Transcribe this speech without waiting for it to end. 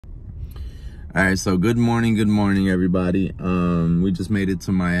All right, so good morning, everybody. We just made it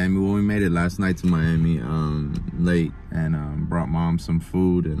to Miami. Well, we made it last night to Miami, late, and brought mom some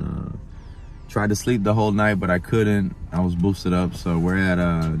food and tried to sleep the whole night, but I couldn't. I was boosted up, so we're at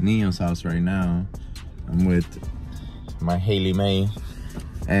Ninyo's house right now. I'm with my Haley May,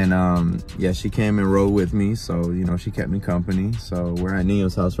 and yeah, she came and rode with me, so you know she kept me company. So we're at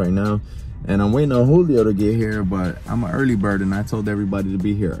Ninyo's house right now. And I'm waiting on Julio to get here, but I'm an early bird, and I told everybody to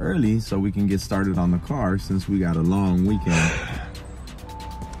be here early so we can get started on the car since we got a long weekend.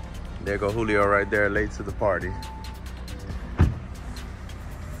 There go Julio right there, late to the party.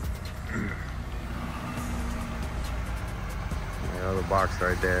 The other box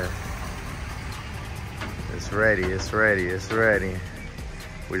right there. It's ready, it's ready, it's ready.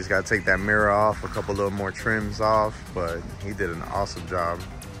 We just gotta take that mirror off, a couple little more trims off, but he did an awesome job.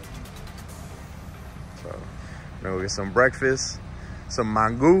 So, now we'll get some breakfast, some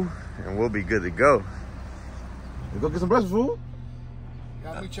mango, and we'll be good to go. You go get some breakfast food?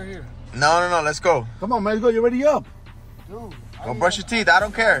 I'll meet you here. No, let's go. Come on, man, let's go. You're already up. Dude, Go brush your teeth. I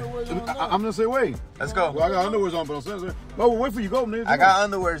don't care. I'm gonna say wait. Let's go. Well, I got underwears on, but I'm saying, no, we'll wait for you to go, nigga. I got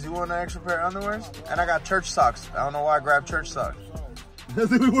underwears. You want an extra pair of underwears? And I got church socks. I don't know why I grabbed church socks.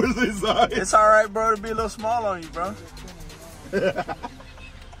 It's all right, bro, to be a little small on you, bro.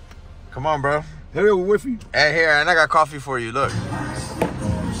 Come on, bro. Hey, we'll wait for you. Hey, here, and I got coffee for you. Look.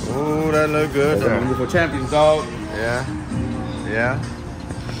 Ooh, that look good. We're for champions, dog. Yeah. Yeah.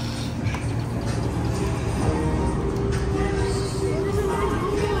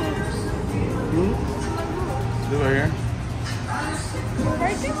 Do it here.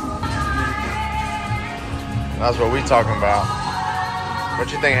 That's what we talking about. What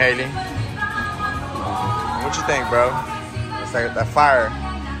you think, Haley? What you think, bro? It's like that fire.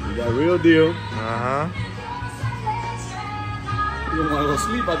 You got a real deal. Uh-huh. You don't want to go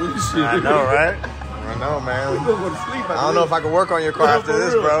sleep after this shit. I know, right? I know, man. You don't go to sleep after I don't know if I can work on your car after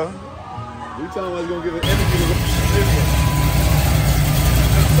this, bro. We tell him he's going to give it energy.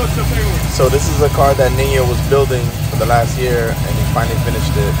 So this is a car that Ninyo was building for the last year, and he finally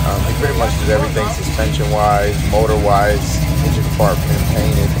finished it. He pretty much did everything suspension-wise, motor-wise, engine compartment,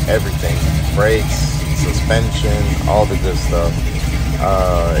 painted, everything. Brakes, suspension, all the good stuff.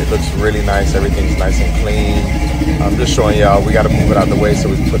 It looks really nice. Everything's nice and clean. I'm just showing y'all. We got to move it out the way so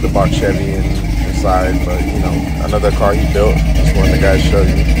we can put the box Chevy inside. But you know, another car he built. Just wanted the guys show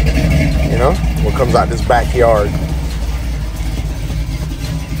you. You know what comes out this backyard.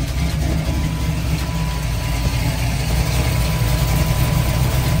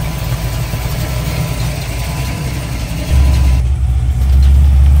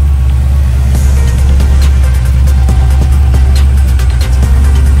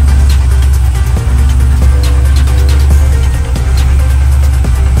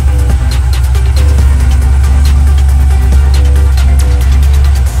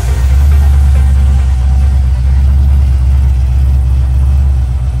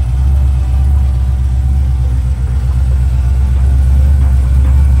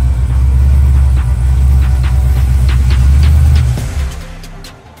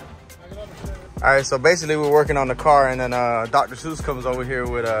 All right, so basically we're working on the car, and then Dr. Seuss comes over here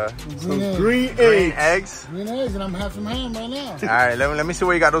with some green eggs. Green eggs, and I'm having some ham right now. All right, let me see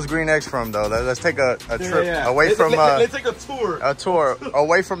where you got those green eggs from, though. Let's take a trip away from. Let's take a tour. A tour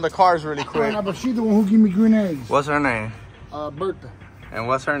away from the cars really quick. But she's the one who give me green eggs. What's her name? Bertha. And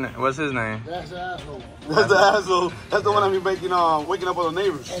what's his name? That's the asshole. That's the asshole. That's the one I be making, waking up all the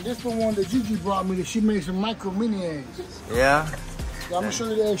neighbors. And this the one that Gigi brought me that she made some micro mini eggs. Yeah. So I'm gonna show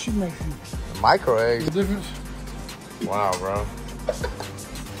you the eggs she makes me. Micro eggs. The difference? Wow, bro.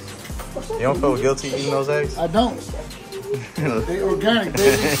 You don't feel guilty eating those eggs? I don't. They organic,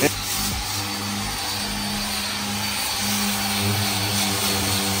 baby.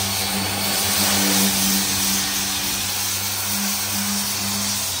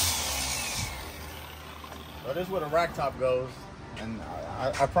 So this is where the rack top goes. And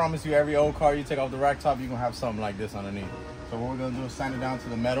I promise you, every old car you take off the rack top, you're gonna have something like this underneath. So what we're gonna do is sand it down to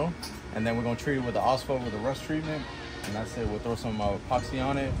the metal, and then we're gonna treat it with the asphalt with the rust treatment, and that's it. We'll throw some epoxy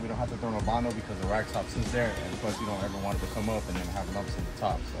on it. We don't have to throw no Bondo because the rack top sits there, and plus you don't ever want it to come up and then have lumps in the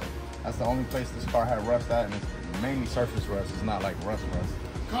top. So that's the only place this car had rust at, and it's mainly surface rust. It's not like rust.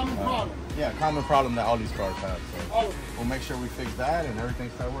 Common problem. Yeah, common problem that all these cars have. So we'll make sure we fix that and everything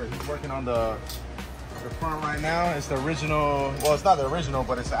start working. He's working on the front right now. It's the original, well, it's not the original,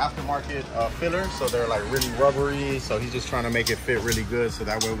 but it's an aftermarket filler, so they're like really rubbery. So he's just trying to make it fit really good, so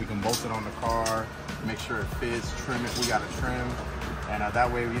that way we can bolt it on the car, make sure it fits, trim it. We got to trim, and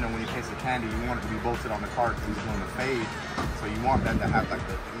that way, you know, when you taste the candy, you want it to be bolted on the car because he's doing the fade. So you want that to have like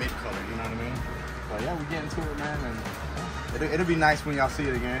the mid color, you know what I mean? So yeah, we get into it, man, and it'll be nice when y'all see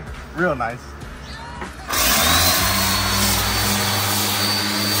it again. Real nice.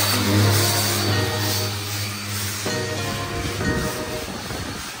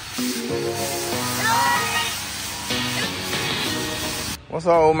 What's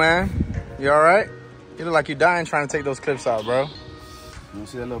up, old man? You all right? You look like you're dying trying to take those clips out, bro. You wanna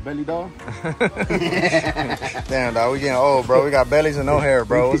see that little belly, dog? Damn, dog, we getting old, bro. We got bellies and no hair,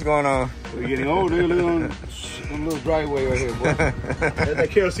 bro. What's going on? We're getting old, nigga. Look on them little driveway right here, boy. That's that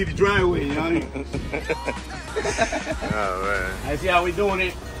Carroll City driveway, you know what I mean? Oh, man. I see how we doing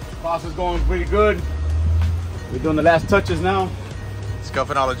it. Process going pretty good. We're doing the last touches now.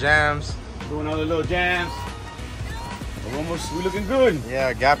 Scuffing all the jams. Doing all the little jams. We looking good.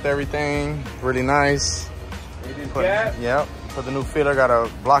 Yeah, gapped everything. Really nice. Yep. Put the new filler. Gotta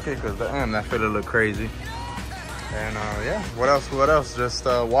block it because damn, that filler look crazy. And yeah, what else? Just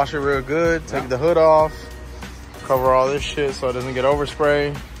wash it real good. Take the hood off. Cover all this shit so it doesn't get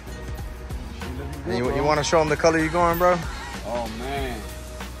overspray. And you want to show them the color you're going, bro? Oh man.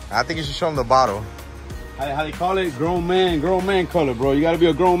 I think you should show them the bottle. How they call it? Grown man color, bro. You gotta be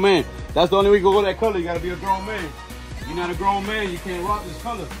a grown man. That's the only way you can go that color. You gotta be a grown man. If you're not a grown man, you can't rock this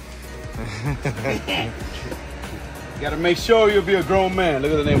color. You gotta make sure you'll be a grown man.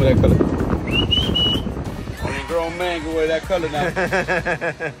 Look at the name of that color. Only a grown man can wear that color now.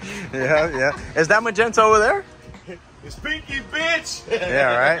 Yeah. Is that magenta over there? It's pinky, bitch.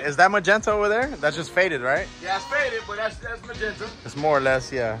 Yeah, right. Is that magenta over there? That's just faded, right? Yeah, it's faded, but that's magenta. It's more or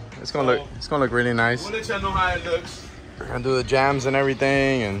less, yeah. It's gonna look really nice. We'll let y'all know how it looks. We're gonna do the jams and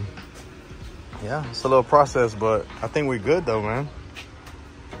everything, and yeah, it's a little process, but I think we're good though, man.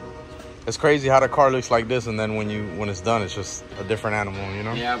 It's crazy how the car looks like this, and then when it's done, it's just a different animal, you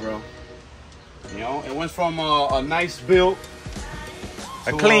know? Yeah, bro. You know, it went from a nice build,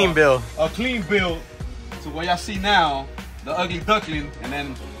 a clean build, to what y'all see now, the ugly duckling, and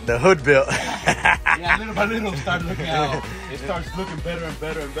then the hood build. Yeah, little by little, it starts looking better and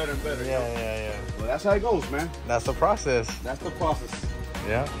better and better and better. Yeah. Well, that's how it goes, man. That's the process. That's the process.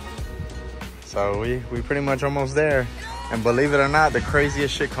 Yeah. So we pretty much almost there. And believe it or not, the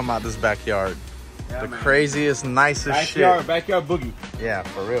craziest shit come out this backyard. Yeah, the man. Craziest, nicest shit. Backyard boogie. Yeah,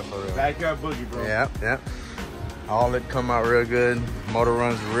 for real. Backyard boogie, bro. Yeah. All it come out real good. Motor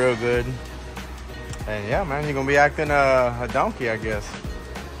runs real good. And yeah, man, you're gonna be acting a donkey, I guess.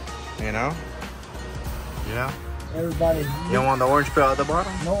 You know? Yeah. Everybody. You don't want the orange peel at the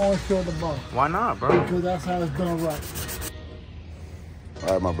bottom? No orange peel at the bottom. Why not, bro? Because that's how it's done right. All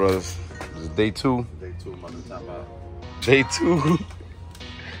right, my brothers. This is day two. Day two, I'm talking about. Day two.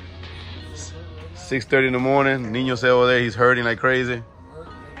 6:30 in the morning. Ninyo said over there he's hurting like crazy.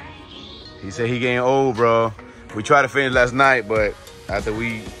 He said he getting old, bro. We tried to finish last night, but after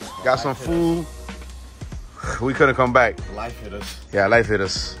we got some food, we couldn't come back. Life hit us. Yeah, life hit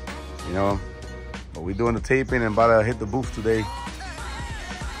us, you know. But we doing the taping and about to hit the booth today.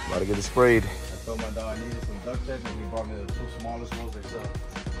 About to get it sprayed. I told my dog I needed some duct tape and he brought me the two smallest ones they sell.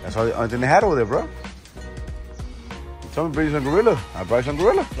 That's all the only thing they had over there, bro. Tell me, bring some Gorilla. I brought some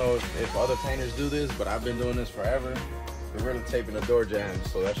Gorilla. So if other painters do this, but I've been doing this forever, Gorilla taping the door jams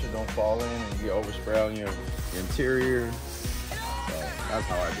so that shit don't fall in and you get overspray on your interior. So that's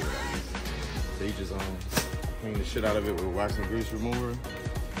how I do it. I use it. To each his own. Clean the shit out of it with wax and grease remover.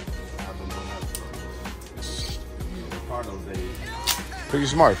 I've been doing that for car those days. Pretty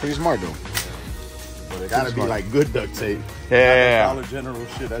smart though. But it gotta be like good duct tape. Yeah. Dollar General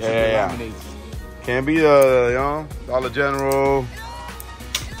shit. That shit laminates. Can't be the Dollar General.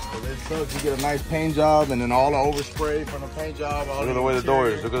 So this sucks. You get a nice paint job and then all the overspray from the paint job. Look at the way the door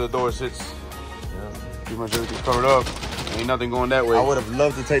is. Look at the door sits. Yeah. Pretty much everything's covered up. Ain't nothing going that way. I would have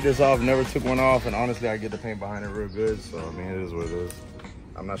loved to take this off. Never took one off. And honestly, I get the paint behind it real good. So I mean, it is what it is.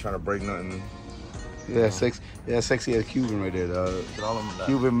 I'm not trying to break nothing. Yeah, sexy as Cuban right there, dog.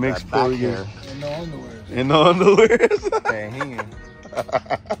 Cuban mixed back for you. hair. And no underwear. And no underwears. Hey, hanging.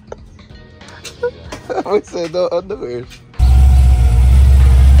 I said no underwear.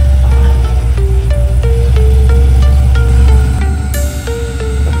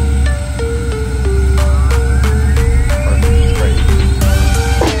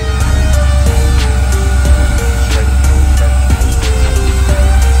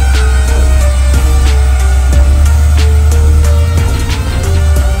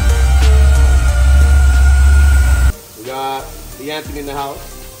 We got the Anthony in the house.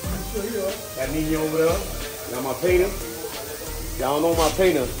 Got Ninyo over there. Got my painter. Y'all know my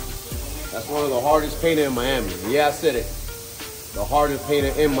painter. That's one of the hardest painter in Miami. Yeah, I said it. The hardest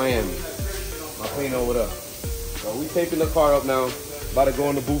painter in Miami. My painter over there. So we taping the car up now. About to go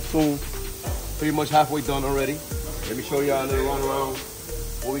in the booth soon. pretty much halfway done already. Let me show y'all a little run around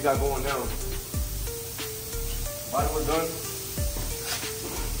what we got going now. Body was done.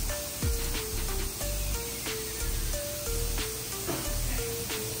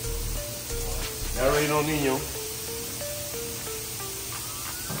 Y'all already know Ninyo.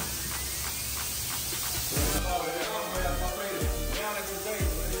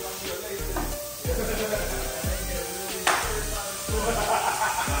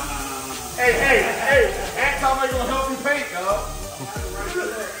 Hey, that's how I'm gonna help you paint, y'all.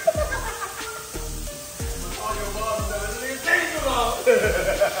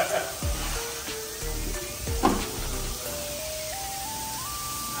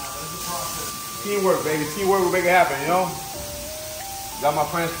 Teamwork, baby. Teamwork will make it happen, you know? Got my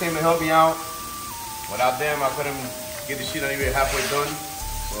friends came to help me out. Without them, I couldn't get the shit even halfway done.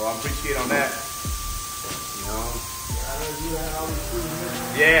 So I appreciate on that. You know?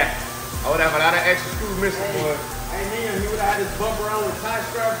 Yeah. I would have a lot of extra screws missing, boy. Hey, man, he would have had his bumper on with tie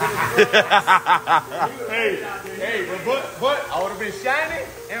straps in his Hey, but I would have been shiny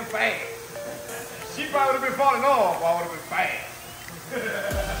and fast. She probably would have been falling off, but I would have been fast.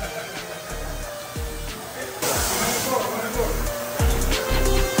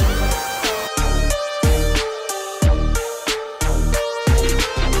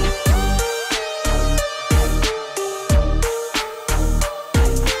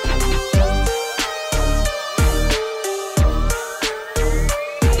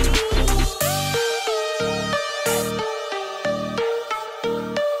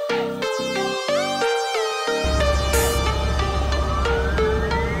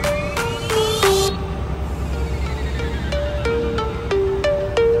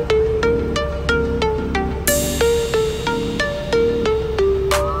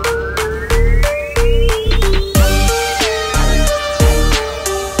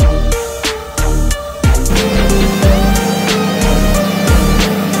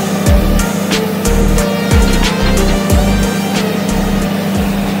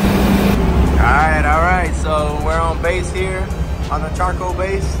 On the charcoal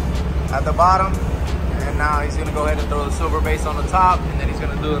base at the bottom, and now he's gonna go ahead and throw the silver base on the top, and then he's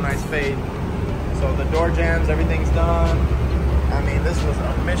gonna do a nice fade. So the door jams, everything's done. I mean, this was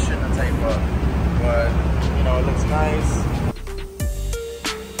a mission to tape up, but you know, it looks nice.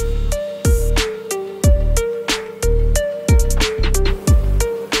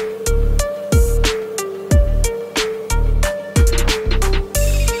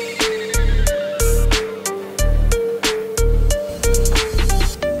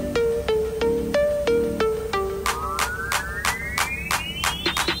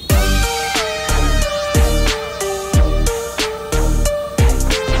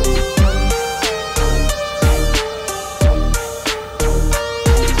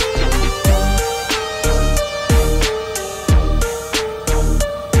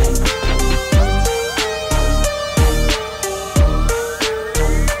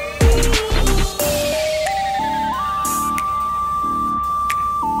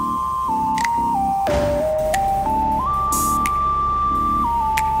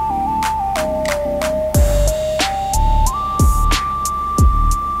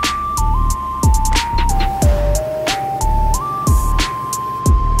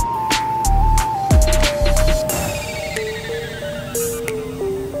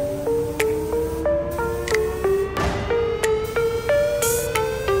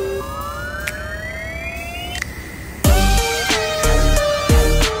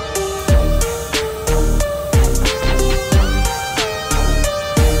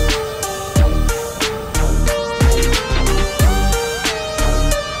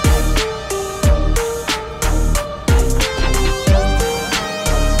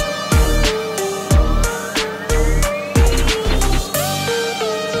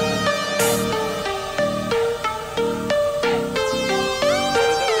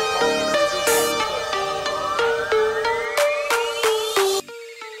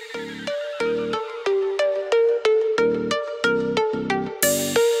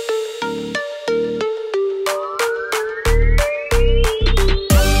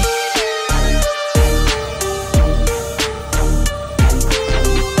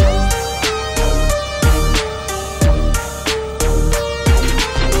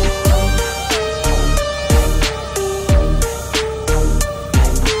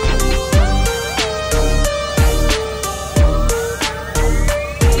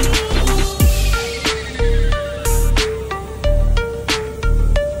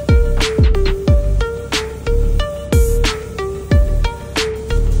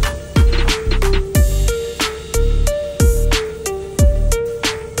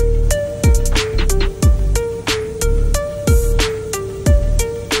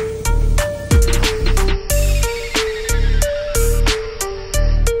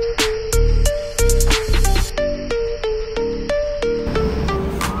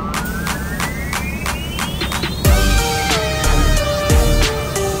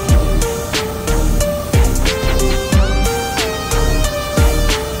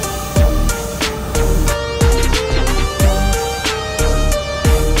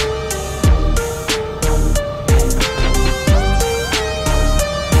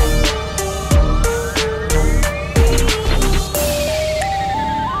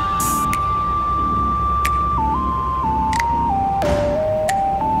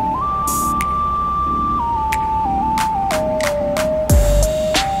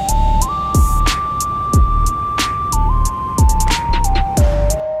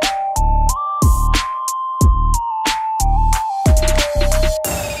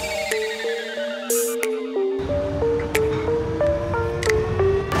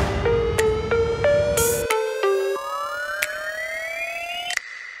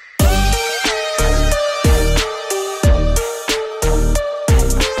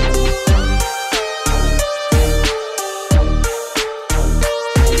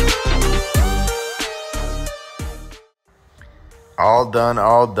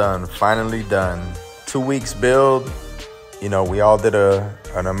 done, finally done. 2 weeks build. You know, we all did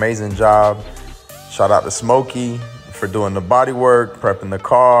an amazing job. Shout out to Smoky for doing the body work, prepping the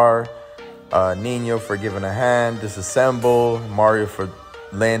car. Ninyo for giving a hand, disassemble. Mario for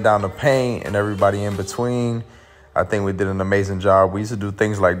laying down the paint, and everybody in between. I think we did an amazing job. We used to do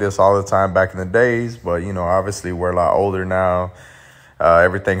things like this all the time back in the days, but, you know, obviously we're a lot older now.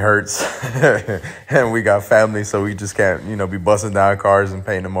 Everything hurts, and we got family, so we just can't, you know, be busting down cars and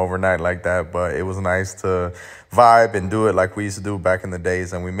painting them overnight like that. But it was nice to vibe and do it like we used to do back in the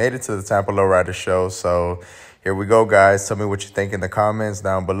days, and we made it to the Tampa Lowrider Show. So here we go, guys. Tell me what you think in the comments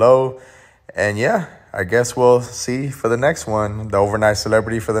down below. And yeah, I guess we'll see for the next one, the overnight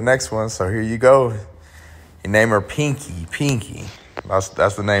celebrity for the next one. So here you go. You name her Pinky.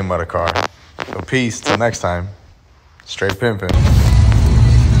 That's the name of the car. So peace, till next time. Straight Pimpin'.